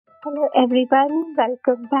Hello everyone,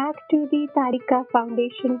 welcome back to the Tarika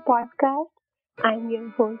Foundation podcast. I'm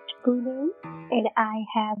your host Poonam and I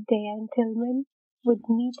have Diane Tillman with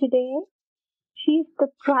me today. She's the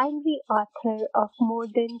primary author of more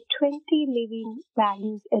than 20 Living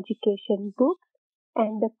Values Education books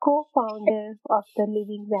and the co-founder of the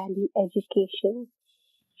Living Value Education.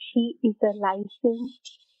 She is a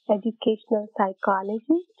licensed educational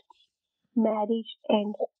psychologist, marriage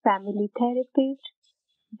and family therapist,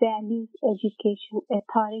 values education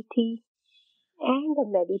authority, and a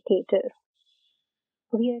meditator.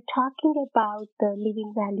 We are talking about the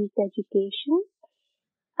living values education.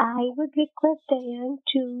 I would request Diane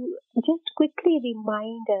to just quickly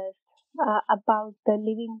remind us about the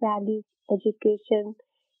living values education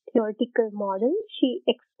theoretical model. She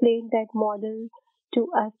explained that model to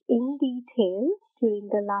us in detail during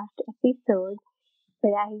the last episode,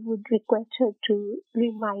 but I would request her to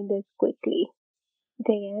remind us quickly.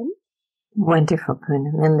 Diane? Wonderful,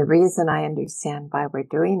 Poonam. And the reason I understand why we're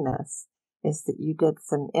doing this is that you did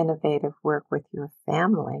some innovative work with your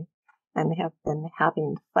family and have been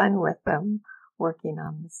having fun with them working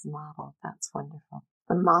on this model. That's wonderful.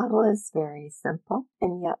 The model is very simple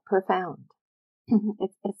and yet profound. It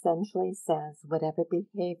essentially says whatever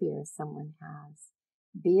behavior someone has,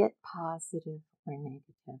 be it positive or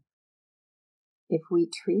negative, if we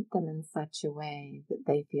treat them in such a way that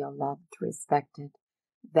they feel loved, respected,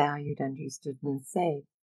 valued, understood, and safe,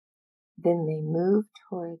 then they move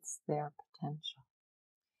towards their potential.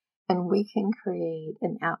 And we can create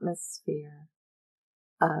an atmosphere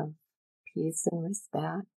of peace and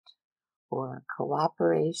respect, or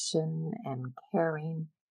cooperation and caring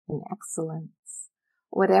and excellence,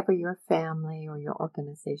 whatever your family or your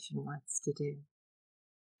organization wants to do.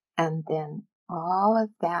 And then all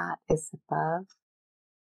of that is above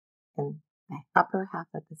in the upper half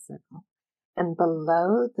of the circle. And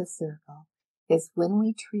below the circle is when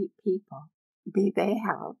we treat people, be they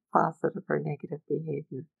have positive or negative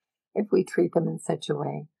behavior, if we treat them in such a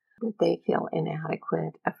way that they feel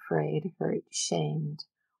inadequate, afraid, hurt, shamed,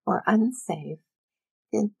 or unsafe,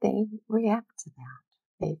 then they react to that.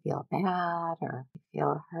 They feel bad or they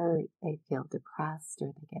feel hurt, they feel depressed,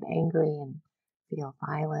 or they get angry and feel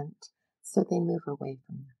violent. So they move away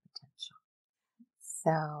from their potential.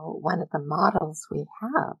 So one of the models we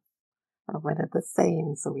have, or one of the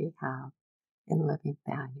sayings we have in living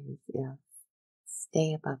values is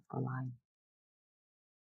stay above the line.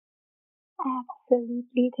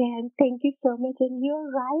 Absolutely, Dan. Thank you so much. And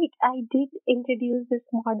you're right. I did introduce this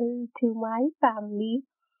model to my family.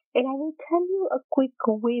 And I will tell you a quick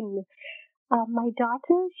win. My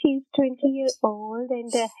daughter, she's 20 years old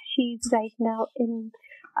and she's right now in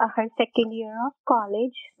her second year of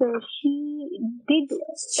college. So she did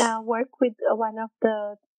work with one of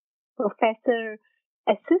the professor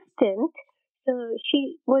assistant. So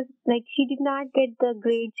she was like, she did not get the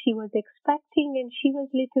grade she was expecting, and she was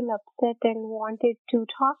little upset and wanted to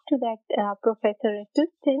talk to that professor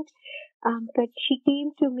assistant. But she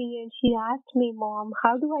came to me and she asked me, Mom,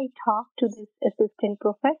 how do I talk to this assistant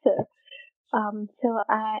professor? And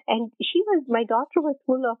my daughter was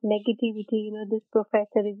full of negativity. You know, this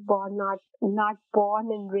professor is not born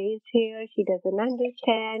and raised here. She doesn't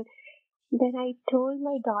understand. Then I told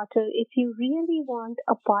my daughter, if you really want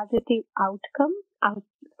a positive outcome out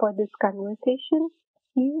for this conversation,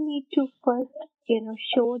 you need to first,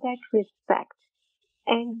 show that respect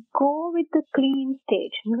and go with the clean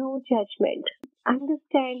stage, no judgment.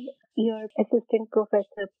 Understand your assistant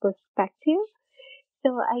professor perspective.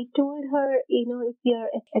 So I told her, if your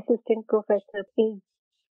assistant professor is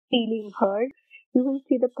feeling heard, you will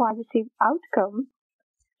see the positive outcome.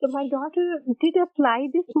 So my daughter did apply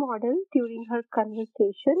this model during her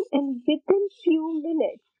conversation, and within few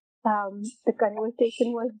minutes, the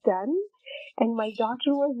conversation was done, and my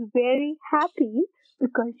daughter was very happy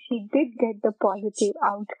because she did get the positive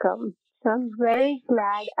outcome. So I'm very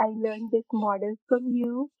glad I learned this model from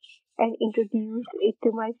you and introduced it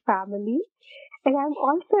to my family. And I'm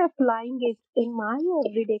also applying it in my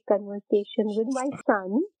everyday conversation with my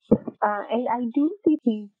son. And I do see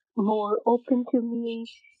he's more open to me.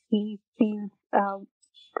 He feels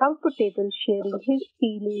comfortable sharing his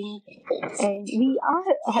feelings. And we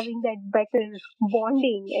are having that better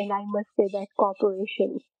bonding, and I must say that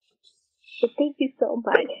cooperation. So thank you so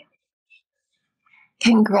much.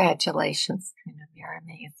 Congratulations, Poonam. You're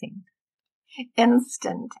amazing.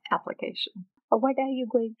 Instant application. What are you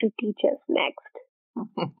going to teach us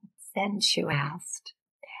next? Since you asked,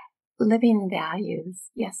 living values,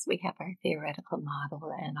 yes, we have our theoretical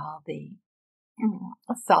model and all the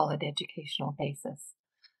solid educational basis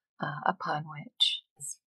upon which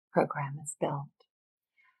this program is built.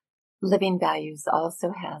 Living Values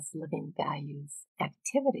also has Living Values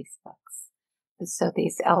activities books. So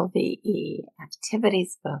these LVE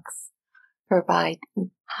activities books provide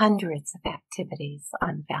hundreds of activities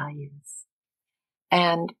on values.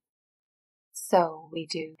 And so we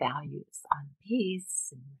do values on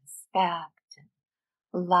peace and respect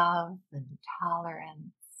and love and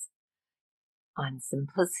tolerance, on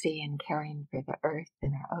simplicity and caring for the earth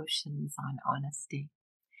and our oceans, on honesty.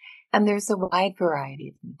 And there's a wide variety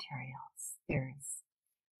of materials. There's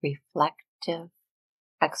reflective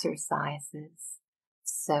exercises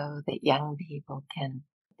so that young people can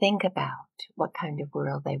think about what kind of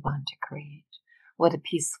world they want to create, what a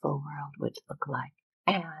peaceful world would look like.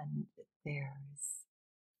 And there's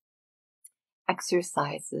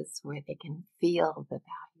exercises where they can feel the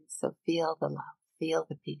values, so feel the love, feel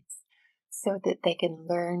the peace, so that they can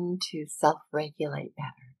learn to self-regulate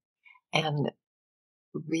better and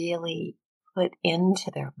really put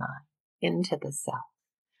into their mind, into the self,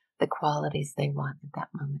 the qualities they want at that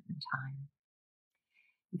moment in time.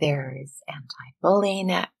 There's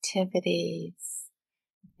anti-bullying activities.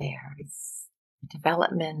 There's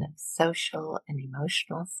development of social and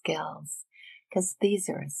emotional skills, because these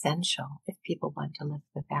are essential if people want to live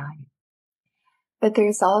the value. But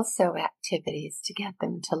there's also activities to get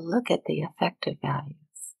them to look at the effective values.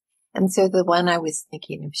 And so the one I was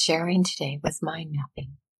thinking of sharing today was mind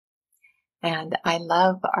mapping. And I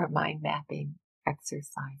love our mind mapping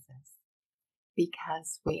exercises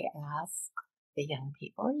because we ask the young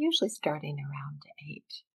people, usually starting around 8,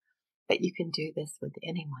 but you can do this with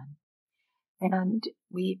anyone. And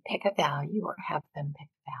we pick a value or have them pick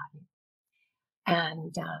a value.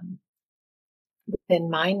 And then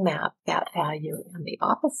mind map that value and the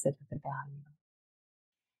opposite of the value.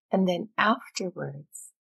 And then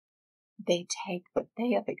afterwards, they take what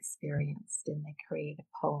they have experienced and they create a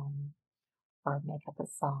poem or make up a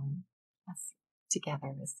song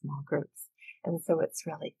together as small groups. And so it's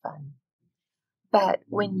really fun. But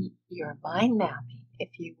when you're mind mapping, if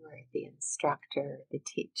you were the instructor, the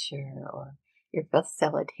teacher, or you're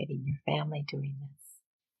facilitating your family doing this,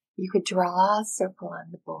 you could draw a circle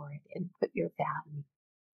on the board and put your value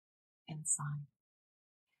inside.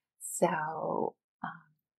 So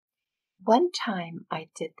one time I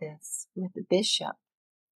did this with a bishop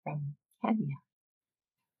from Kenya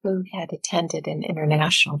who had attended an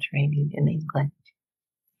international training in England.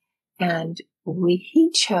 And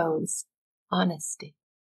he chose honesty.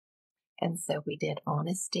 And so we did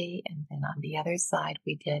honesty, and then on the other side,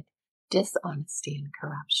 we did dishonesty and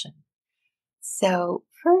corruption. So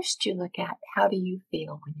first you look at, how do you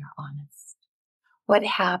feel when you're honest? What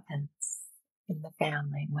happens in the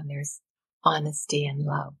family when there's honesty and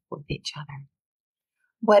love with each other?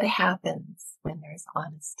 What happens when there's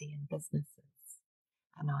honesty in businesses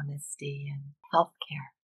and honesty in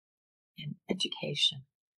healthcare and education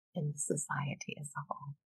in society as a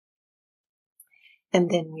whole? And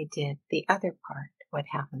then we did the other part. What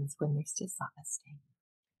happens when there's dishonesty?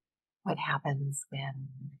 What happens when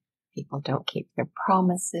people don't keep their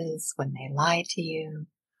promises, when they lie to you?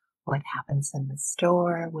 What happens in the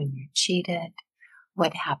store when you're cheated?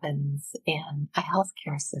 What happens in a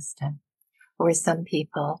healthcare system where some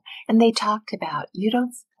people, and they talked about, you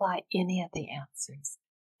don't supply any of the answers.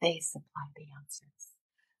 They supply the answers.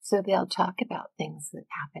 So they'll talk about things that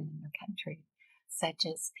happen in the country, such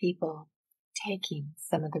as people taking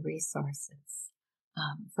some of the resources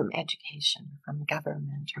from education, from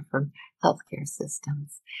government, or from healthcare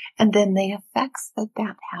systems, and then the effects that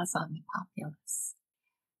that has on the populace.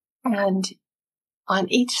 And on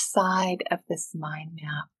each side of this mind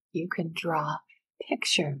map, you can draw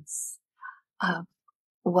pictures of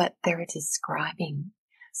what they're describing.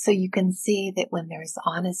 So you can see that when there's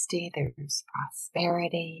honesty, there's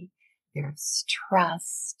prosperity, there's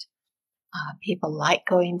trust. People like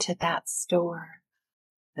going to that store.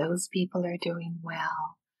 Those people are doing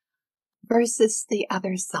well. Versus the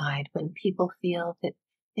other side, when people feel that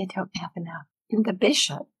they don't have enough. And the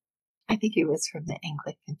bishop, I think he was from the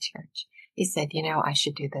Anglican Church, he said, I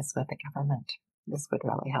should do this with the government. This would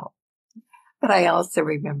really help. But I also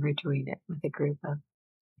remember doing it with a group of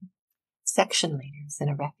section leaders in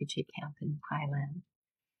a refugee camp in Thailand.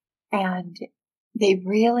 And they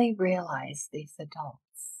really realized, these adults,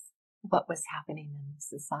 what was happening in the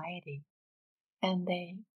society. And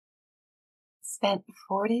they spent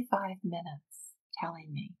 45 minutes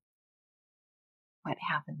telling me what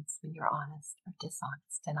happens when you're honest or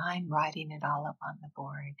dishonest. And I'm writing it all up on the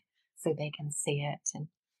board so they can see it. And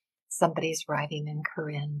somebody's writing in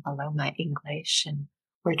Korean below my English, and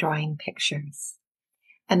we're drawing pictures.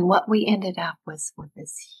 And what we ended up was with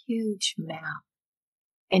this huge map.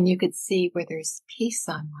 And you could see where there's peace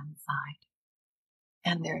on one side,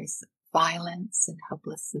 and there's violence and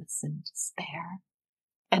hopelessness and despair,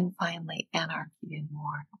 and finally anarchy and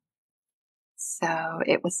war. So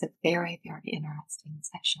it was a very, very interesting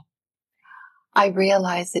session. I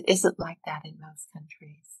realize it isn't like that in most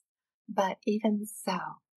countries, but even so,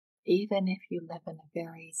 even if you live in a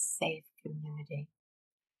very safe community,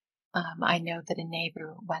 I know that a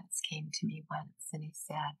neighbor once came to me once and he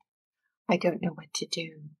said, I don't know what to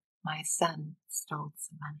do. My son stole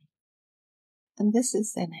some money. And this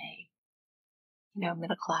is in a,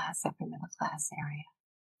 middle class, upper middle class area.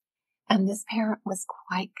 And this parent was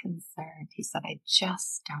quite concerned. He said, I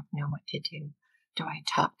just don't know what to do. Do I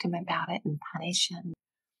talk to him about it and punish him?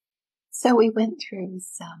 So we went through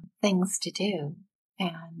some things to do.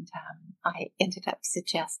 And I ended up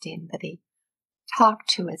suggesting that he talk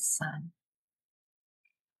to his son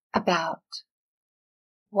about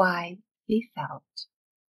why he felt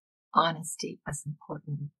honesty was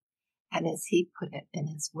important. And as he put it in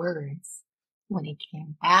his words, when he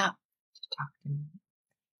came back to talk to me,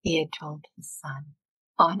 he had told his son,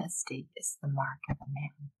 honesty is the mark of a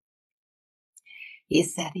man. He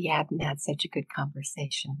said he hadn't had such a good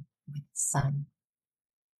conversation with his son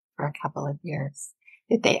for a couple of years,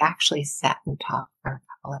 that they actually sat and talked for a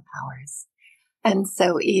couple of hours. And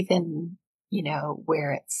so even,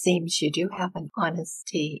 where it seems you do have an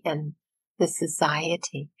honesty in the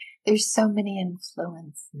society, there's so many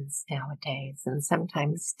influences nowadays, and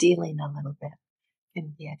sometimes stealing a little bit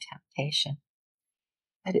can be a temptation.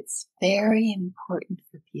 But it's very important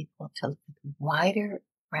for people to look at wider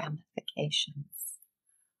ramifications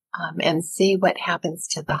and see what happens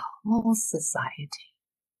to the whole society,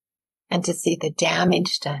 and to see the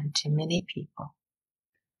damage done to many people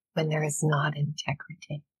when there is not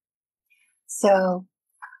integrity. So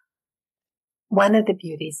one of the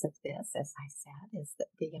beauties of this, as I said, is that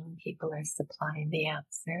the young people are supplying the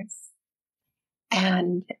answers.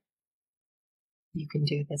 And you can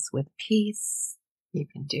do this with peace. You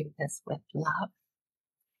can do this with love.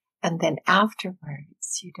 And then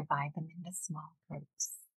afterwards, you divide them into small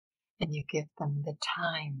groups and you give them the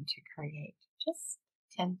time to create just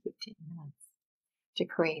 10, 15 minutes to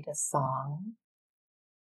create a song,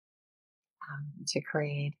 to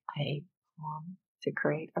create a poem, to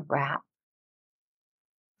create a rap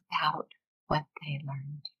about what they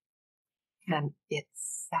learned. And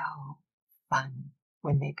it's so fun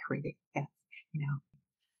when they create this,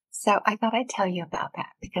 So I thought I'd tell you about that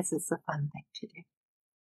because it's a fun thing to do.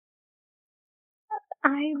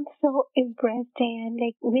 I'm so impressed, and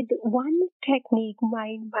like with one technique,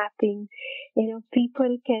 mind mapping,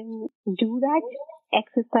 people can do that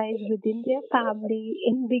exercise within their family,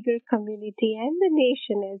 in bigger community and the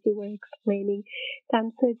nation, as you were explaining. So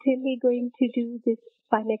I'm certainly going to do this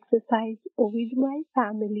fun exercise with my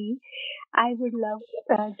family. I would love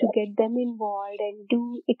to get them involved and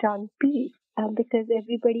do it on peace, because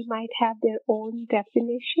everybody might have their own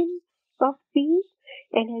definition of peace.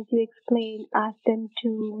 And as you explained, ask them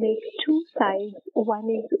to make two sides. One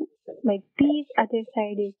is like peace, other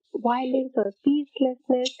side is violence or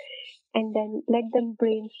peacelessness. And then let them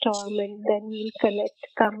brainstorm, and then we'll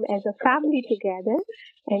come as a family together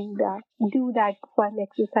and do that fun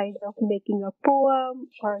exercise of making a poem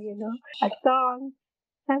or, a song.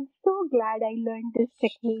 I'm so glad I learned this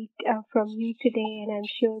technique from you today, and I'm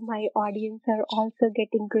sure my audience are also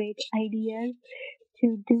getting great ideas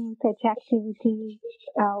to do such activities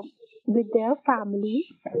with their family.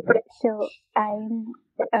 So I'm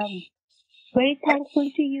very thankful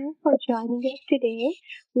to you for joining us today.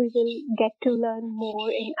 We will get to learn more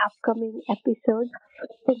in upcoming episodes.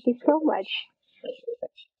 Thank you so much.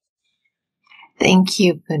 Thank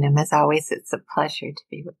you, Poonam. As always, it's a pleasure to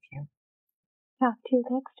be with you. Talk to you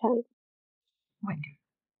next time. Wonderful.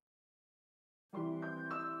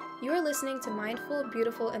 You are listening to Mindful,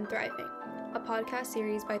 Beautiful, and Thriving, a podcast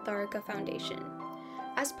series by Tharaka Foundation.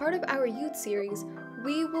 As part of our youth series,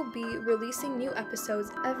 we will be releasing new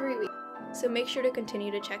episodes every week, so make sure to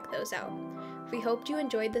continue to check those out. We hope you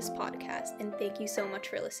enjoyed this podcast, and thank you so much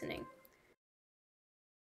for listening.